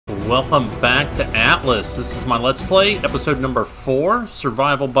welcome back to Atlas. This is my Let's Play, episode number 4,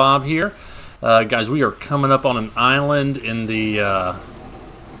 Survival Bob here. Guys, we are coming up on an island in the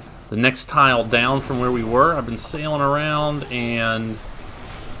next tile down from where we were. I've been sailing around and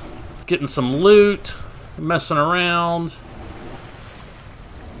getting some loot, messing around.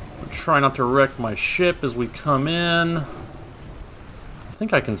 I'm trying not to wreck my ship as we come in. I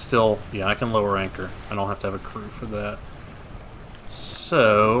think I can still, yeah, I can lower anchor. I don't have to have a crew for that.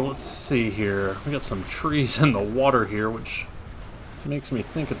 So, let's see here. We got some trees in the water here, which makes me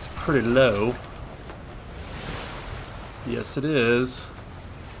think it's pretty low. Yes, it is.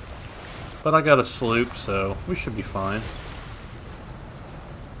 But I got a sloop, so we should be fine.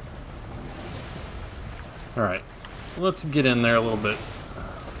 Alright, let's get in there a little bit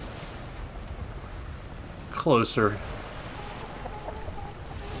closer.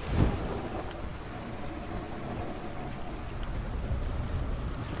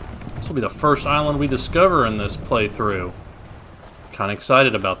 This will be the first island we discover in this playthrough. Kind of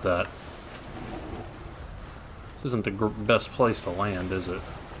excited about that. This isn't the best place to land, is it?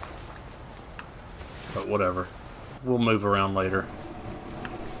 But whatever. We'll move around later.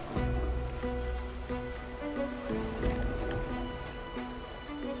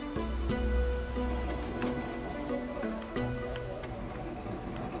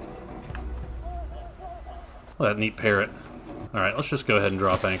 Oh, that neat parrot. Alright, let's just go ahead and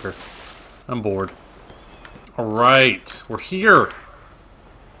drop anchor. I'm bored. Alright, we're here.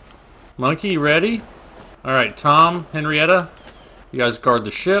 Monkey, you ready? Alright, Tom, Henrietta, you guys guard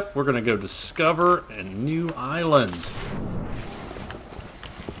the ship. We're going to go discover a new island.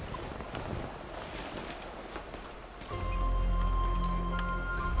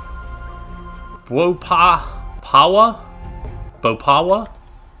 Bopawa?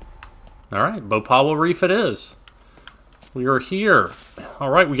 Alright, Bopawa Reef it is. We are here.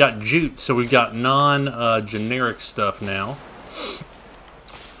 Alright, we got jute, so we've got non-generic stuff now.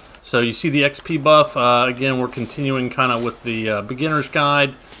 So you see the XP buff. Again, we're continuing kind of with the beginner's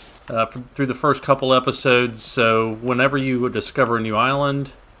guide through the first couple episodes. So whenever you discover a new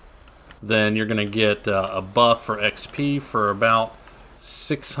island, then you're going to get a buff for XP for about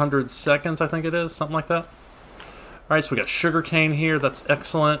 600 seconds, I think it is. Something like that. Alright, so we got sugarcane here. That's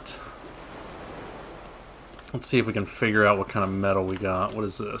excellent. Let's see if we can figure out what kind of metal we got. What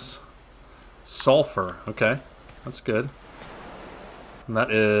is this? Sulfur. Okay, that's good. And that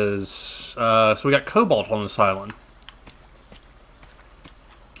is... so we got cobalt on this island.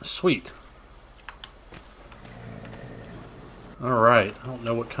 Sweet. Alright, I don't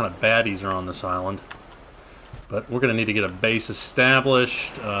know what kind of baddies are on this island. But we're going to need to get a base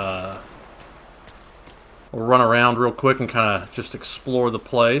established. We'll run around real quick and kind of just explore the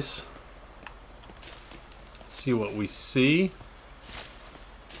place. See what we see.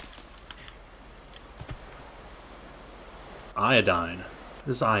 Iodine.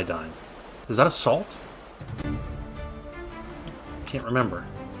 This is iodine. Is that a salt? Can't remember.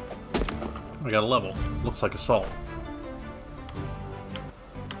 I got a level. Looks like a salt.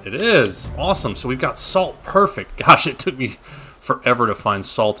 It is! Awesome! So we've got salt. Perfect. Gosh, it took me forever to find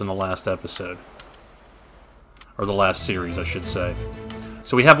salt in the last episode. Or the last series, I should say.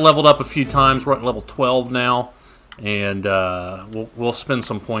 So we have leveled up a few times. We're at level 12 now, and we'll spend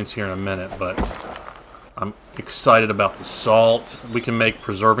some points here in a minute, but I'm excited about the salt. We can make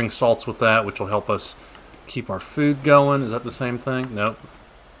preserving salts with that, which will help us keep our food going. Is that the same thing? Nope.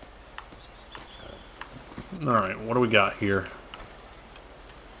 Alright, what do we got here?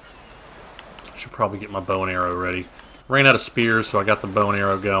 Should probably get my bow and arrow ready. Ran out of spears, so I got the bow and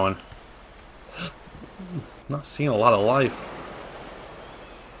arrow going. Not seeing a lot of life.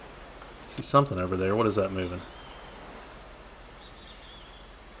 See something over there. What is that moving?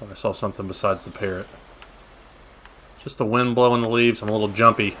 Thought I saw something besides the parrot. Just the wind blowing the leaves. I'm a little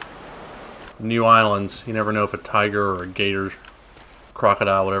jumpy. New islands. You never know if a tiger or a gator,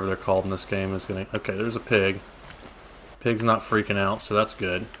 crocodile, whatever they're called in this game is going to... Okay, there's a pig. Pig's not freaking out, so that's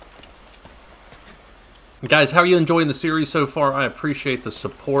good. Guys, how are you enjoying the series so far? I appreciate the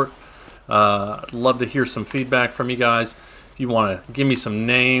support. I'd love to hear some feedback from you guys. If you want to give me some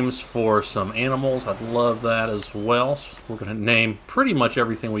names for some animals, I'd love that as well. So we're going to name pretty much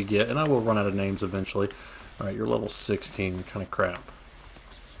everything we get, and I will run out of names eventually. Alright, you're level 16. Kind of crap.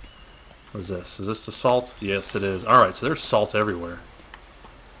 What is this? Is this the salt? Yes, it is. Alright, so there's salt everywhere.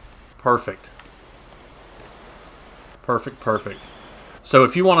 Perfect. Perfect, perfect. So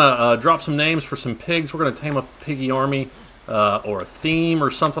if you want to drop some names for some pigs, we're going to tame a piggy army. Or a theme or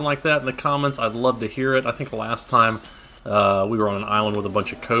something like that in the comments. I'd love to hear it. I think last time we were on an island with a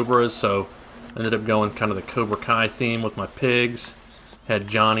bunch of cobras, so I ended up going kind of the Cobra Kai theme with my pigs. Had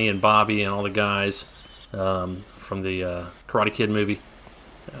Johnny and Bobby and all the guys from the Karate Kid movie.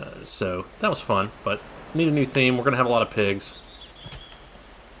 So that was fun, but need a new theme. We're going to have a lot of pigs.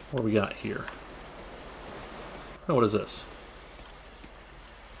 What do we got here? Oh, what is this?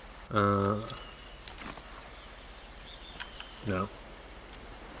 No. Can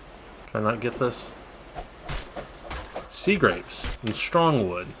I not get this? Sea grapes and strong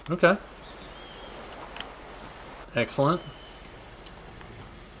wood. Okay. Excellent.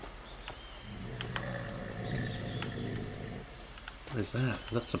 What is that?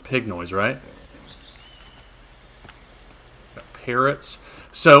 That's a pig noise, right? Got parrots.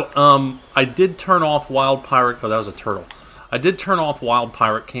 So, I did turn off wild pirate... Oh, that was a turtle. I did turn off wild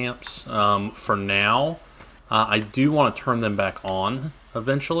pirate camps for now. I do want to turn them back on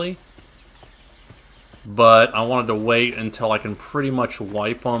eventually. But I wanted to wait until I can pretty much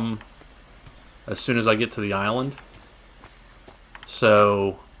wipe them as soon as I get to the island.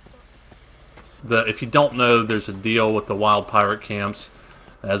 So, if you don't know, there's a deal with the wild pirate camps.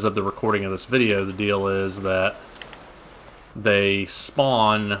 As of the recording of this video, the deal is that they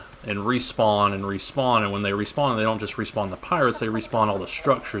spawn and respawn and respawn, and when they respawn, they don't just respawn the pirates, they respawn all the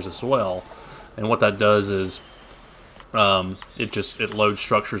structures as well. And what that does is it loads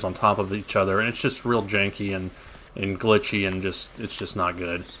structures on top of each other, and it's just real janky and glitchy, and it's just not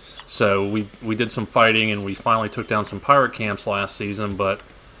good. So we did some fighting, and we finally took down some pirate camps last season, but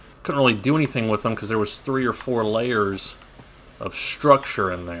couldn't really do anything with them because there was 3 or 4 layers of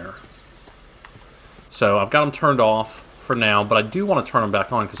structure in there. So I've got them turned off for now, but I do want to turn them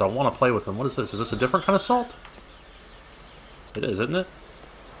back on because I want to play with them. What is this? Is this a different kind of salt? It is, isn't it?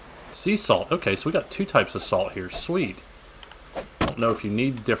 Sea salt. Okay, so we got 2 types of salt here. Sweet. I don't know if you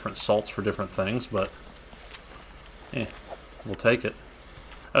need different salts for different things, but we'll take it.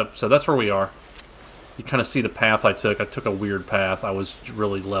 Oh, so that's where we are. You kind of see the path I took. I took a weird path. I was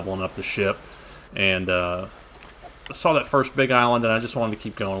really leveling up the ship, and I saw that first big island, and I just wanted to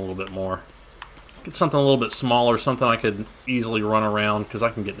keep going a little bit more. Get something a little bit smaller, something I could easily run around, because I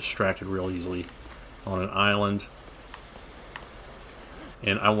can get distracted real easily on an island.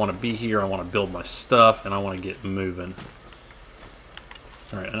 And I want to be here, I want to build my stuff, and I want to get moving.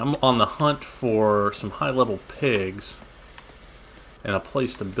 Alright, and I'm on the hunt for some high-level pigs and a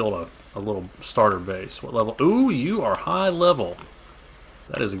place to build a little starter base. What level? Ooh, you are high level.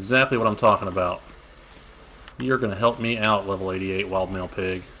 That is exactly what I'm talking about. You're going to help me out, level 88 wild male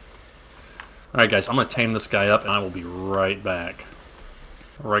pig. Alright guys, I'm going to tame this guy up, and I will be right back.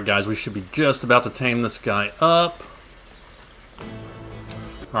 Alright guys, we should be just about to tame this guy up.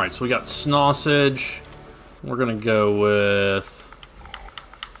 Alright, so we got sausage. We're going to go with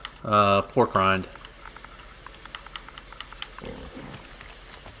pork rind.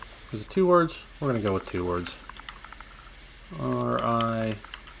 Is it 2 words? We're going to go with 2 words. R-I-N-D.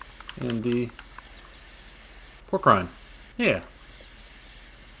 Pork rind. Yeah.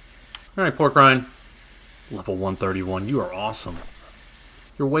 Alright, pork rind. Level 131. You are awesome.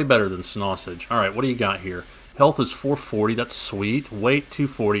 You're way better than sausage. Alright, what do you got here? Health is 440. That's sweet. Weight,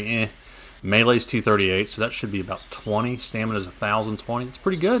 240. Melee's 238, so that should be about 20. Stamina's 1,020. That's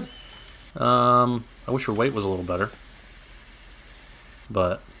pretty good. I wish your weight was a little better.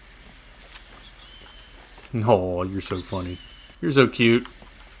 But... oh, you're so funny. You're so cute.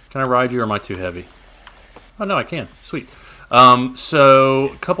 Can I ride you, or am I too heavy? Oh, no, I can. Sweet. So,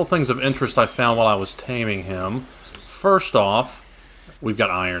 a couple things of interest I found while I was taming him. First off, we've got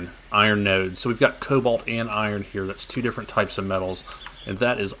iron nodes. So we've got cobalt and iron here. That's 2 different types of metals. And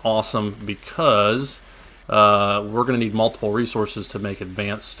that is awesome because we're going to need multiple resources to make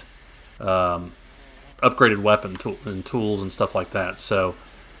advanced upgraded weapon and tools and stuff like that. So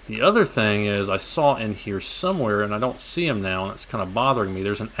the other thing is I saw in here somewhere, and I don't see him now, and it's kind of bothering me.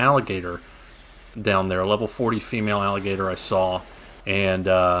 There's an alligator down there, a level 40 female alligator I saw. And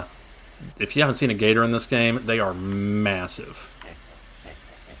if you haven't seen a gator in this game, they are massive.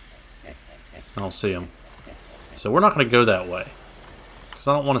 I don't see him. So we're not going to go that way, because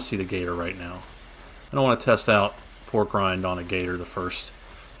I don't want to see the gator right now. I don't want to test out pork rind on a gator the first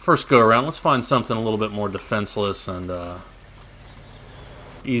go around. Let's find something a little bit more defenseless and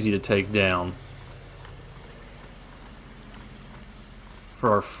easy to take down for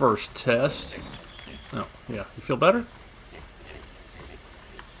our first test. Oh, yeah. You feel better?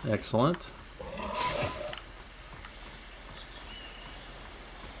 Excellent.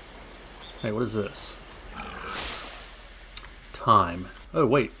 Hey, what is this? Thyme. Oh,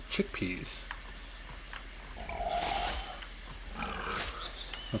 wait. Chickpeas.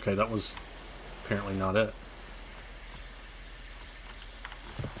 Okay, that was apparently not it.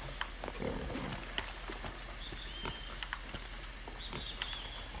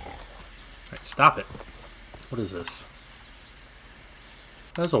 Alright, stop it. What is this?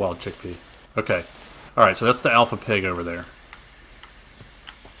 That's a wild chickpea. Okay. Alright, so that's the alpha pig over there.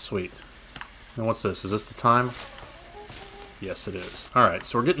 Sweet. And what's this? Is this the time? Yes, it is. Alright,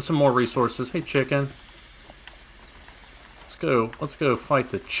 so we're getting some more resources. Hey, chicken. Let's go fight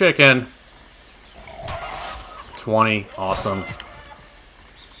the chicken. 20. Awesome.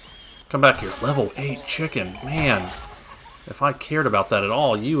 Come back here. Level 8 chicken. Man, if I cared about that at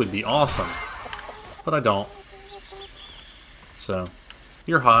all, you would be awesome. But I don't. So,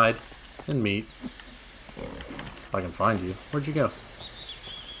 your hide and meat. If I can find you. Where'd you go?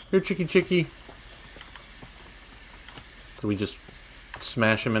 Here, chicky. Did we just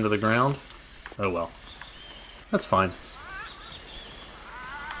smash him into the ground? Oh well. That's fine.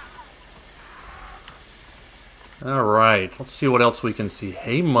 Alright, let's see what else we can see.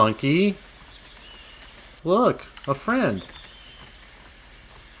 Hey, monkey. Look, a friend.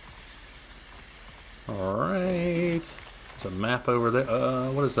 Alright. There's a map over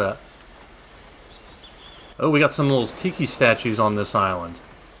there. What is that? Oh, we got some little tiki statues on this island.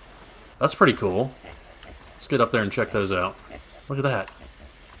 That's pretty cool. Let's get up there and check those out. Look at that.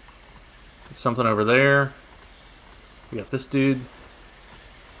 There's something over there. We got this dude.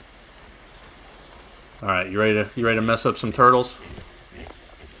 Alright, you ready to mess up some turtles?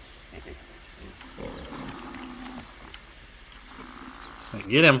 Right,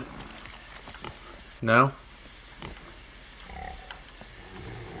 get him. No?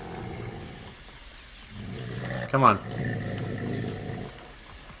 Come on.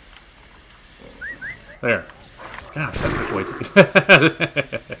 There. Gosh, that took way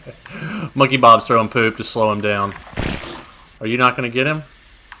too... Monkey Bob's throwing poop to slow him down. Are you not going to get him?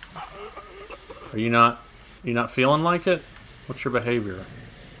 Are you not feeling like it? What's your behavior?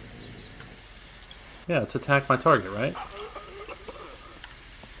 Yeah, it's attack my target, right?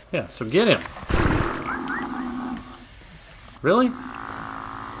 Yeah, so get him. Really?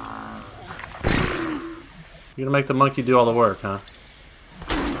 You're gonna make the monkey do all the work, huh?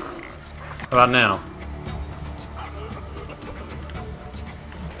 How about now?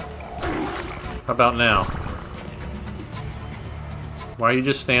 How about now? Why are you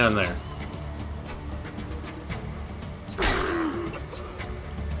just standing there?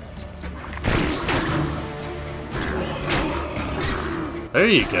 There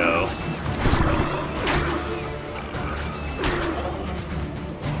you go.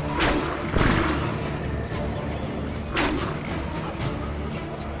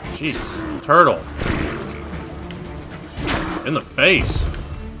 Jeez, turtle. In the face.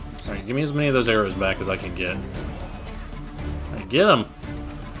 Alright, give me as many of those arrows back as I can get. Alright, get him.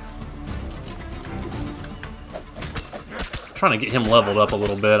 I'm trying to get him leveled up a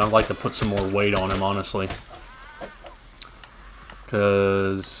little bit. I'd like to put some more weight on him, honestly.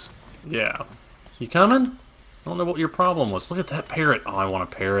 Because, yeah. You coming? I don't know what your problem was. Look at that parrot. Oh, I want a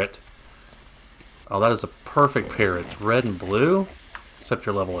parrot. Oh, that is a perfect parrot. It's red and blue, except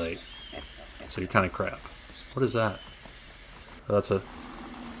you're level 8. So you're kind of crap. What is that? Oh,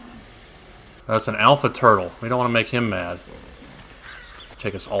 that's an alpha turtle. We don't want to make him mad. It'll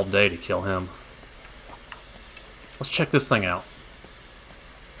take us all day to kill him. Let's check this thing out.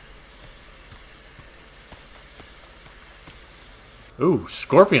 Ooh,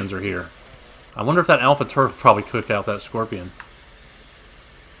 scorpions are here. I wonder if that alpha turtle probably cooked out that scorpion.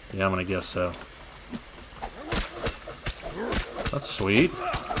 Yeah, I'm gonna guess so. That's sweet.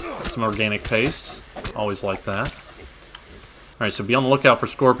 Some organic paste. Always like that. Alright, so be on the lookout for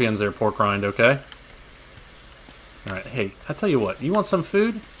scorpions there, pork rind, okay? Alright, hey, I tell you what, you want some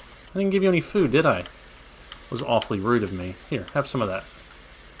food? I didn't give you any food, did I? It was awfully rude of me. Here, have some of that.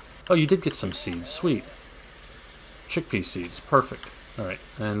 Oh, you did get some seeds. Sweet. Chickpea seeds. Perfect. Alright,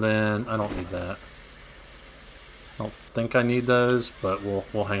 and then I don't need that. I don't think I need those, but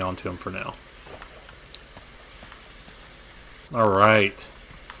we'll hang on to them for now. Alright.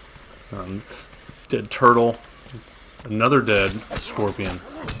 Dead turtle. Another dead scorpion.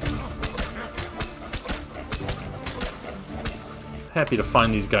 Happy to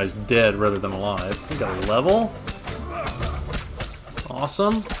find these guys dead rather than alive. We got a level.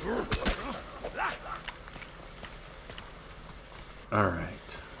 Awesome.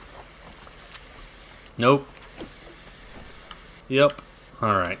 Alright. Nope. Yep.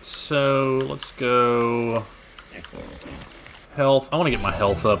 Alright, so let's go... Health. I want to get my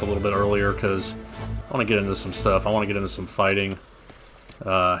health up a little bit earlier because I want to get into some stuff. I want to get into some fighting.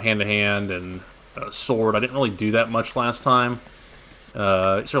 Hand-to-hand and sword. I didn't really do that much last time. You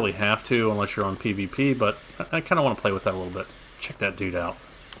certainly have to unless you're on PvP, but I kind of want to play with that a little bit. Check that dude out.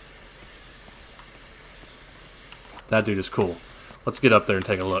 That dude is cool. Let's get up there and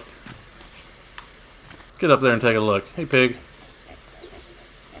take a look. get up there and take a look. Hey, pig.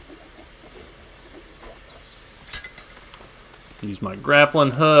 Use my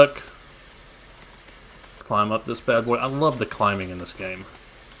grappling hook. Climb up this bad boy. I love the climbing in this game.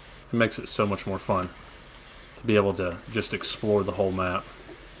 It makes it so much more fun to be able to just explore the whole map.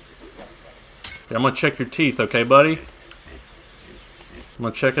 Okay, I'm going to check your teeth, okay, buddy? I'm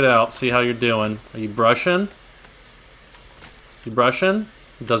going to check it out, see how you're doing. Are you brushing? You brushing?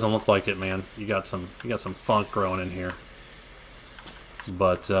 It doesn't look like it, man. You got some funk growing in here.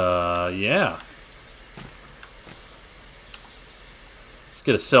 But, yeah. Let's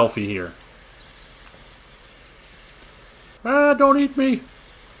get a selfie here. Ah, don't eat me.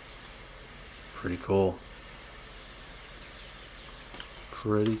 Pretty cool.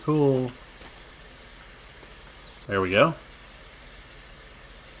 Pretty cool. There we go.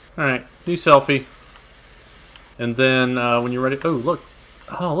 Alright, new selfie. And then when you're ready... Oh, look.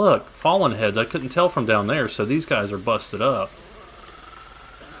 Oh, look. Fallen heads. I couldn't tell from down there, so these guys are busted up.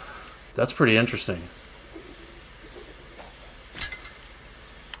 That's pretty interesting.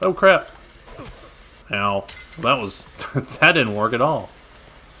 Oh, crap. Ow. That was... that didn't work at all.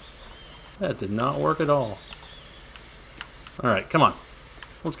 That did not work at all. Alright, come on.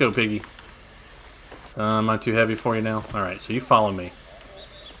 Let's go, piggy. Am I too heavy for you now? Alright, so you follow me.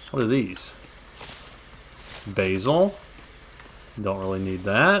 What are these? Basil. Don't really need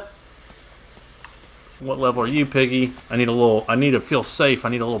that. What level are you, piggy? I need to feel safe. I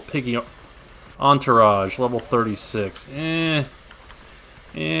need a little piggy entourage. Level 36. I'm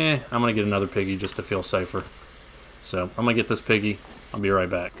gonna get another piggy just to feel safer. So, I'm gonna get this piggy. I'll be right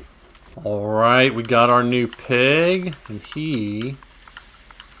back. Alright, we got our new pig. And he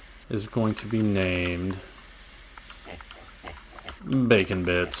is going to be named Bacon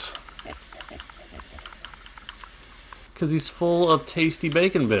Bits. Because he's full of tasty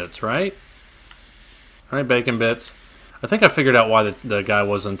bacon bits, right? Alright, Bacon Bits. I think I figured out why the guy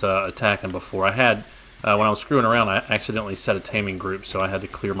wasn't attacking before. I had, when I was screwing around, I accidentally set a taming group, so I had to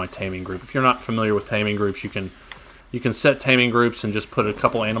clear my taming group. If you're not familiar with taming groups, you can set taming groups and just put a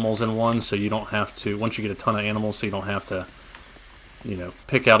couple animals in one, so you don't have to, once you get a ton of animals, so you don't have to, you know,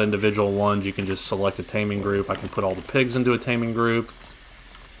 pick out individual ones. You can just select a taming group. I can put all the pigs into a taming group.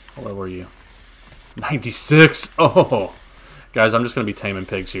 What level are you? 96! Oh! Guys, I'm just going to be taming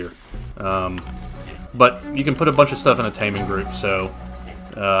pigs here. But you can put a bunch of stuff in a taming group, so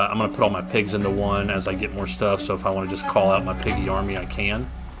I'm going to put all my pigs into one as I get more stuff, so if I want to just call out my piggy army, I can.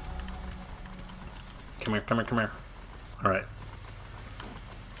 Come here, come here, come here. Alright.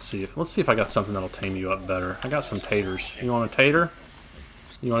 Let's see if I got something that'll tame you up better. I got some taters. You want a tater?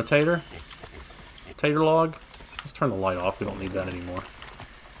 You want a tater? Tater log? Let's turn the light off. We don't need that anymore.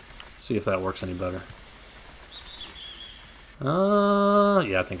 See if that works any better.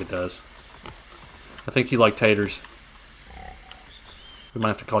 Yeah, I think it does. I think you like taters. We might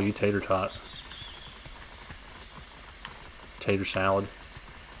have to call you Tater Tot. Tater salad.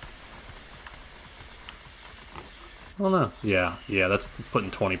 I don't know. Yeah, that's putting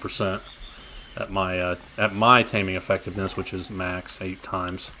 20% at my taming effectiveness, which is max 8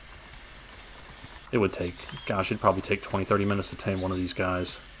 times. It would take, gosh, it'd probably take 20-30 minutes to tame one of these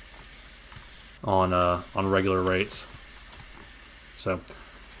guys on regular rates. So,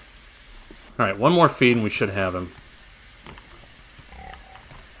 all right, one more feed and we should have him.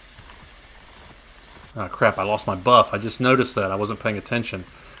 Oh crap! I lost my buff. I just noticed that. I wasn't paying attention.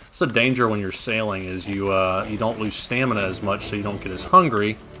 It's the danger when you're sailing is you don't lose stamina as much, so you don't get as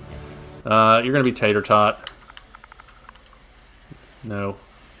hungry. You're gonna be Tater Tot. No,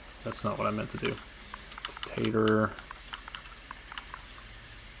 that's not what I meant to do. Tater.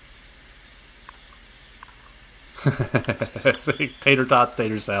 Tater Tot's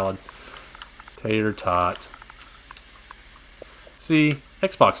tater salad. Tater Tot. See,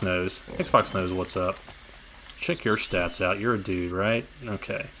 Xbox knows. Xbox knows what's up. Check your stats out. You're a dude, right?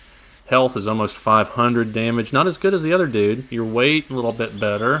 Okay. Health is almost 500 damage. Not as good as the other dude. Your weight, a little bit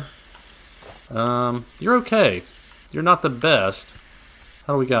better. You're okay. You're not the best.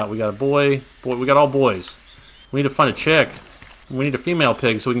 How do we got? We got a boy. We got all boys. We need to find a chick. We need a female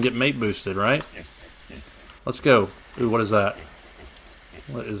pig so we can get mate boosted, right? Let's go. Ooh, what is that?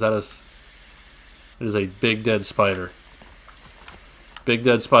 What is that? It is a big dead spider. Big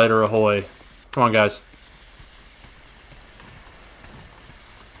dead spider ahoy. Come on, guys.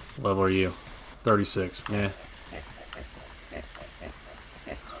 What level are you? 36. Yeah.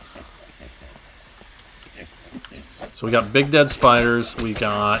 So we got big dead spiders. We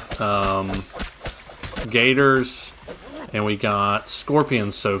got gators. And we got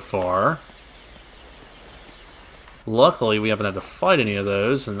scorpions so far. Luckily, we haven't had to fight any of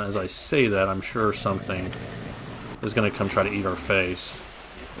those, and as I say that, I'm sure something is going to come try to eat our face.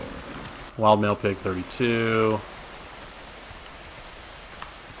 Wild male pig 32.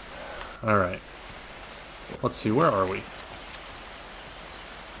 Alright. Let's see, where are we?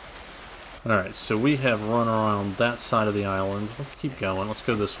 Alright, so we have run around that side of the island. Let's keep going. Let's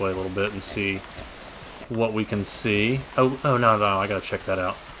go this way a little bit and see what we can see. Oh, no, I gotta check that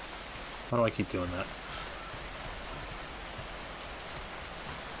out. Why do I keep doing that?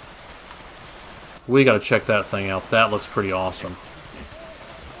 We gotta check that thing out. That looks pretty awesome.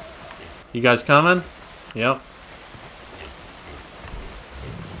 You guys coming? Yep.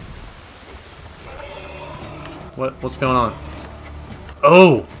 What's going on?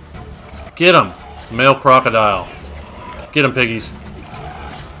 Oh! Get him! Male crocodile. Get him, piggies.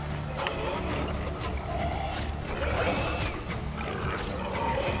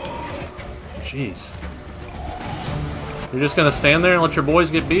 Jeez. You're just gonna stand there and let your boys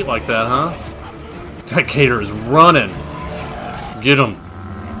get beat like that, huh? That gator is running. Get him.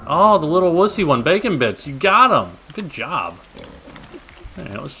 Oh, the little wussy one, bacon bits. You got him. Good job.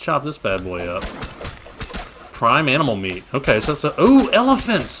 Alright, let's chop this bad boy up. Prime animal meat. Okay, so that's a... Ooh,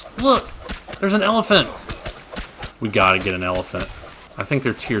 elephants! Look! There's an elephant! We gotta get an elephant. I think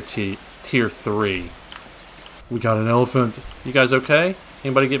they're tier 3. We got an elephant. You guys okay?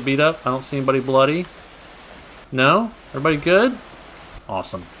 Anybody get beat up? I don't see anybody bloody. No? Everybody good?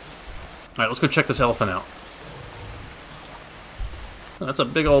 Awesome. Alright, let's go check this elephant out. That's a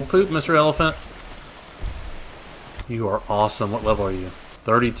big old poop, Mr. Elephant. You are awesome. What level are you?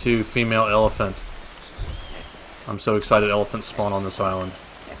 32, female elephant. I'm so excited elephants spawn on this island.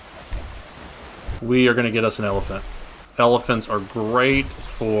 We are going to get us an elephant. Elephants are great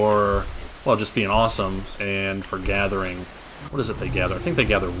for, well, just being awesome and for gathering. What is it they gather? I think they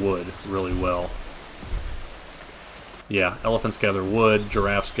gather wood really well. Yeah, elephants gather wood,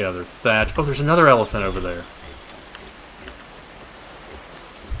 giraffes gather thatch. Oh, there's another elephant over there.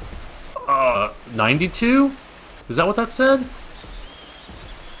 92? Is that what that said?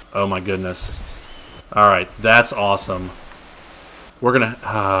 Oh my goodness. Alright, that's awesome. We're gonna...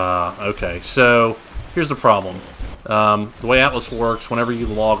 okay, so here's the problem. The way Atlas works, whenever you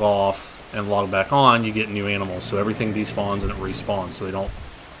log off and log back on, you get new animals. So everything despawns and it respawns. So they don't...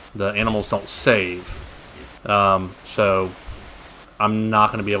 the animals don't save. So I'm not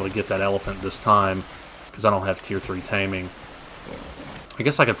going to be able to get that elephant this time because I don't have tier 3 taming. I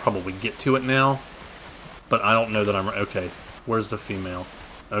guess I could probably get to it now, but I don't know that I'm... Okay, where's the female?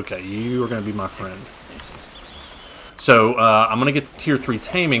 Okay, you are going to be my friend. So I'm going to get to tier 3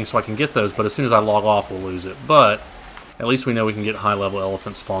 taming so I can get those, but as soon as I log off, we'll lose it. But at least we know we can get high-level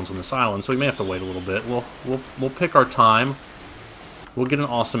elephant spawns on this island, so we may have to wait a little bit. We'll pick our time. We'll get an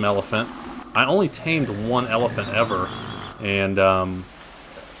awesome elephant. I only tamed one elephant ever, and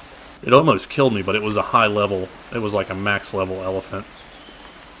it almost killed me, but it was a high level. It was like a max level elephant.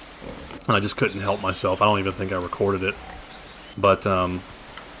 And I just couldn't help myself. I don't even think I recorded it. But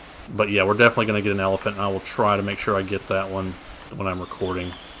yeah, we're definitely going to get an elephant, and I will try to make sure I get that one when I'm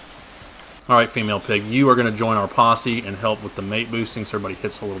recording. Alright, female pig, you are going to join our posse and help with the mate boosting so everybody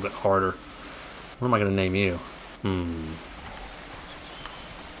hits a little bit harder. What am I going to name you?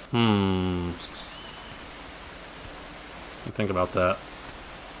 Think about that.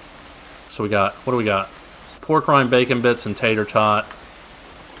 So we got, what do we got? Pork rind, bacon bits, and tater tot.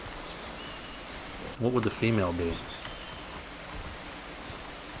 What would the female be?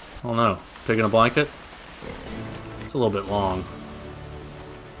 I don't know. Pig in a blanket? It's a little bit long.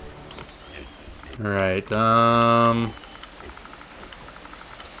 Alright, I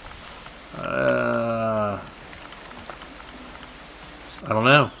don't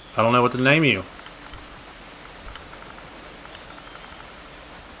know. I don't know what to name you.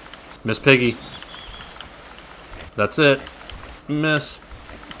 Miss Piggy. That's it. Miss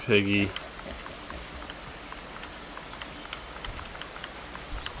Piggy.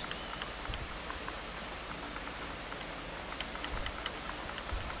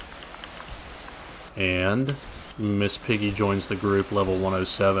 And Miss Piggy joins the group, level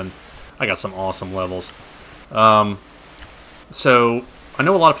 107. I got some awesome levels. So, I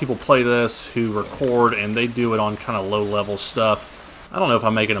know a lot of people play this who record and they do it on kind of low-level stuff. I don't know if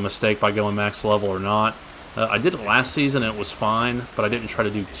I'm making a mistake by going max level or not. I did it last season and it was fine, but I didn't try to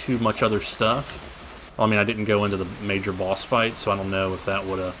do too much other stuff. Well, I mean, I didn't go into the major boss fight, so I don't know if that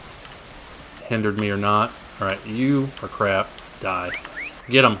would have hindered me or not. Alright, you are crap. Die.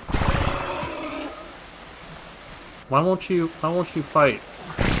 Get him. Why won't you fight?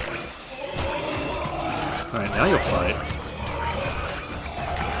 Alright, now you'll fight.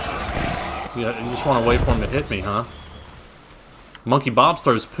 You just want to wait for him to hit me, huh? Monkey Bobs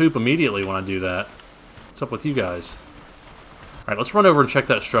throws poop immediately when I do that. What's up with you guys? Alright, let's run over and check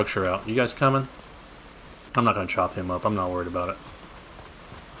that structure out. You guys coming? I'm not going to chop him up. I'm not worried about it.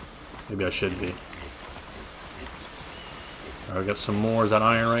 Maybe I should be. Alright, we got some more. Is that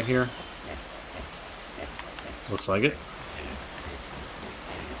iron right here? Looks like it.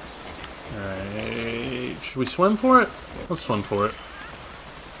 Alright, should we swim for it? Let's swim for it.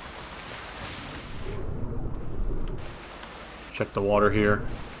 Check the water here.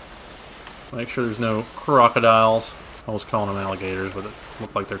 Make sure there's no crocodiles. I was calling them alligators, but it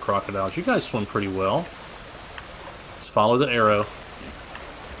looked like they're crocodiles. You guys swim pretty well. Just follow the arrow.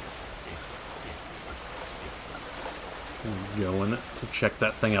 Going to check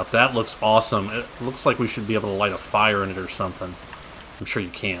that thing out. That looks awesome. It looks like we should be able to light a fire in it or something. I'm sure you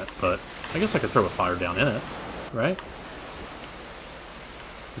can't, but I guess I could throw a fire down in it, right?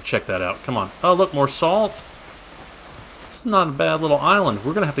 Check that out. Come on. Oh, look, more salt. This is not a bad little island.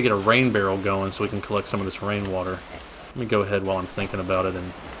 We're going to have to get a rain barrel going so we can collect some of this rainwater. Let me go ahead while I'm thinking about it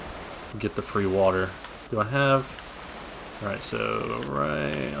and get the free water. Do I have... Alright, so,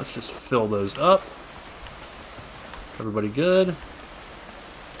 right, let's just fill those up. Everybody good?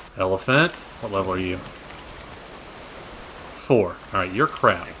 Elephant. What level are you? 4. Alright, you're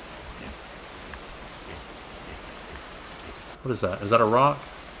crap. What is that? Is that a rock?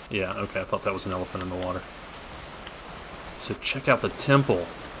 Yeah, okay, I thought that was an elephant in the water. So check out the temple.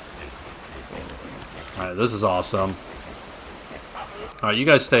 Alright, this is awesome. Alright, you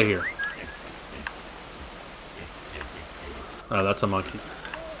guys stay here. Oh, that's a monkey.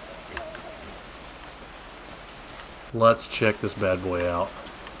 Let's check this bad boy out.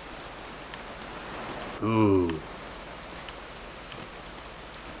 Ooh.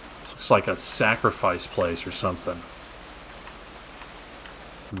 This looks like a sacrifice place or something.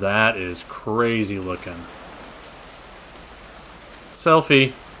 That is crazy looking.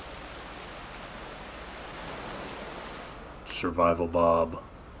 Selfie. Survival Bob.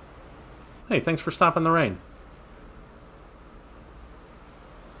 Hey, thanks for stopping the rain.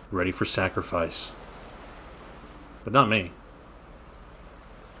 Ready for sacrifice. But not me.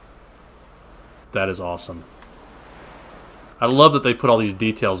 That is awesome. I love that they put all these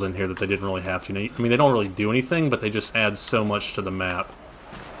details in here that they didn't really have to. I mean, they don't really do anything, but they just add so much to the map.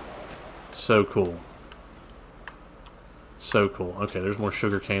 So cool. So cool. Okay, there's more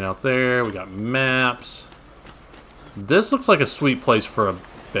sugarcane out there. We got maps. This looks like a sweet place for a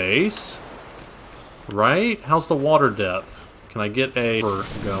base. Right? How's the water depth? Can I get a...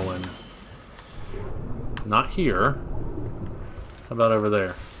 going? Not here. How about over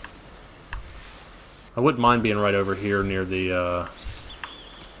there? I wouldn't mind being right over here near the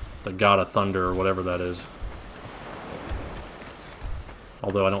God of Thunder or whatever that is.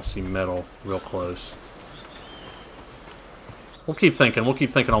 Although I don't see metal real close. We'll keep thinking. We'll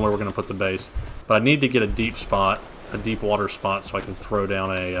keep thinking on where we're going to put the base. But I need to get a deep spot, a deep water spot, so I can throw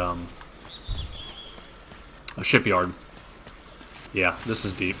down a shipyard. Yeah, this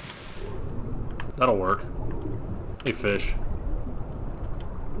is deep. That'll work. Hey, fish.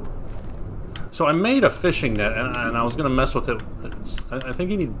 So I made a fishing net, and I was going to mess with it. I think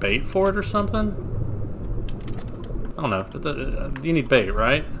you need bait for it or something? I don't know. You need bait,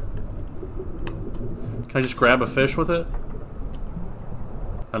 right? Can I just grab a fish with it?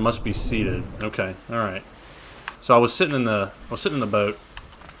 I must be seated. Okay, alright. So I was sitting in the boat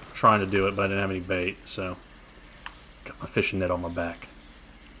trying to do it, but I didn't have any bait, so got my fishing net on my back.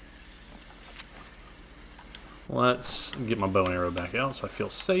 Let's get my bow and arrow back out so I feel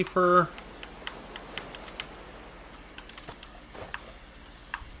safer.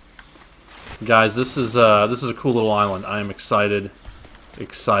 Guys, this is a cool little island. I am excited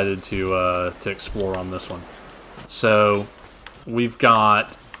to explore on this one. So we've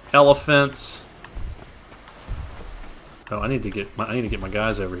got elephants. Oh, I need to get my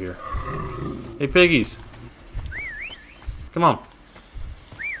guys over here. Hey, piggies, come on.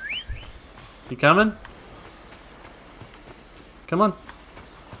 You coming? Come on.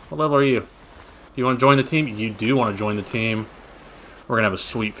 What level are you? Do you want to join the team? You do want to join the team. We're going to have a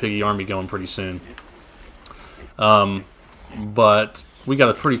sweet piggy army going pretty soon. But we got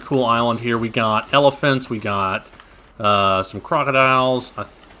a pretty cool island here. We got elephants. We got some crocodiles.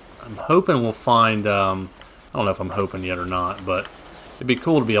 I'm hoping we'll find... I don't know if I'm hoping yet or not, but it'd be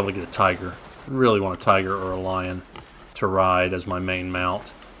cool to be able to get a tiger. I really want a tiger or a lion to ride as my main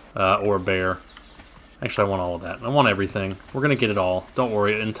mount. Or a bear. Actually, I want all of that. I want everything. We're going to get it all. Don't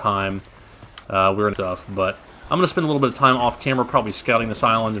worry, in time. We're in stuff, but... I'm going to spend a little bit of time off camera probably scouting this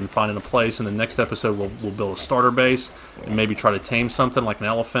island and finding a place. In the next episode, we'll build a starter base and maybe try to tame something like an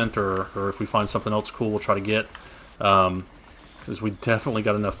elephant, or if we find something else cool, we'll try to get. because we definitely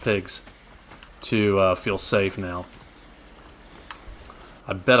got enough pigs to feel safe now.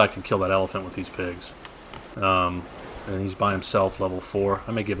 I bet I can kill that elephant with these pigs. And he's by himself, level 4.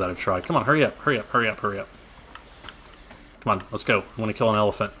 I may give that a try. Come on, hurry up, hurry up, hurry up, hurry up. Come on, let's go. I want to kill an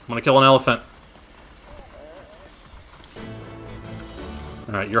elephant. I want to kill an elephant.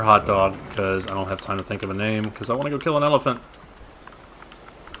 Alright, you're Hot Dog, because I don't have time to think of a name, because I want to go kill an elephant.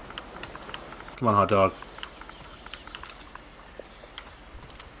 Come on, Hot Dog.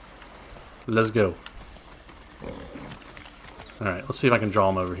 Let's go. Alright, let's see if I can draw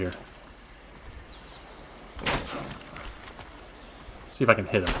him over here. See if I can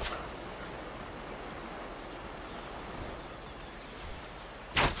hit him.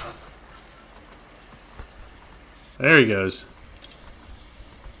 There he goes.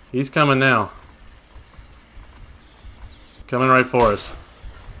 He's coming now. Coming right for us.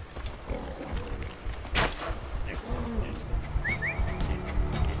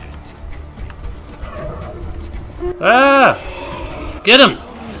 Ah! Get him!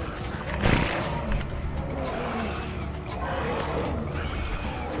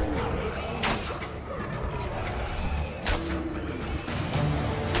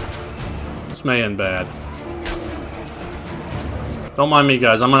 This may end bad. Don't mind me,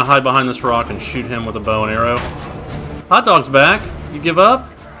 guys. I'm going to hide behind this rock and shoot him with a bow and arrow. Hot Dog's back. You give up?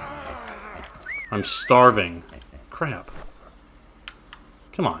 I'm starving. Crap.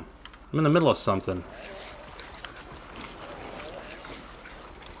 Come on. I'm in the middle of something.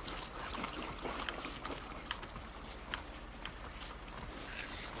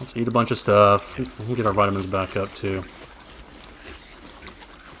 Let's eat a bunch of stuff. We can get our vitamins back up, too.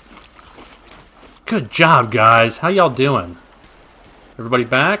 Good job, guys. How y'all doing? Everybody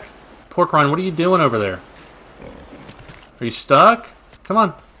back? Pork Rind, what are you doing over there? Are you stuck? Come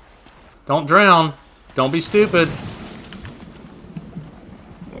on. Don't drown. Don't be stupid.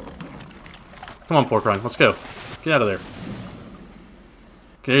 Come on, Pork Rind. Let's go. Get out of there.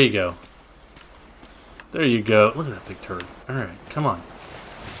 There you go. There you go. Look at that big turd. Alright, come on.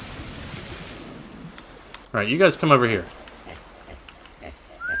 Alright, you guys come over here.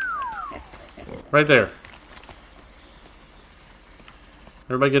 Right there.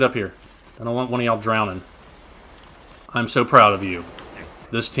 Everybody get up here. I don't want one of y'all drowning. I'm so proud of you.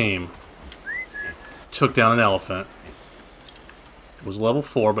 This team took down an elephant. It was level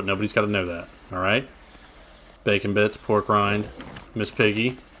 4, but nobody's got to know that. Alright? Bacon Bits, Pork Rind, Miss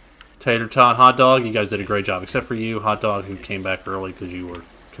Piggy, Tater Tot, Hot Dog. You guys did a great job. Except for you, Hot Dog, who came back early because you were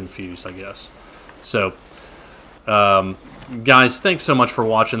confused, I guess. So, guys, thanks so much for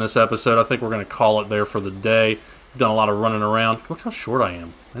watching this episode. I think we're going to call it there for the day. Done a lot of running around. Look how short I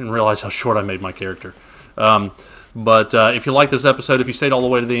am. I didn't realize how short I made my character. But if you like this episode, if you stayed all the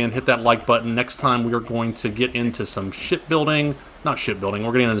way to the end, hit that like button. Next time we are going to get into some shipbuilding. Not shipbuilding.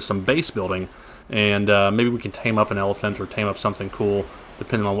 We're getting into some base building. And maybe we can tame up an elephant or tame up something cool,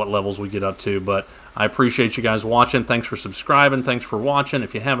 depending on what levels we get up to. But I appreciate you guys watching. Thanks for subscribing. Thanks for watching.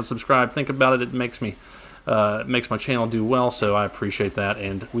 If you haven't subscribed, think about it. It makes me... it makes my channel do well, so I appreciate that.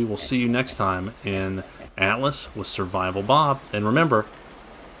 And we will see you next time in Atlas with Survival Bob. And remember,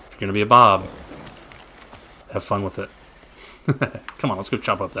 if you're going to be a Bob, have fun with it. Come on, let's go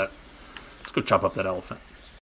chop up that. Let's go chop up that elephant.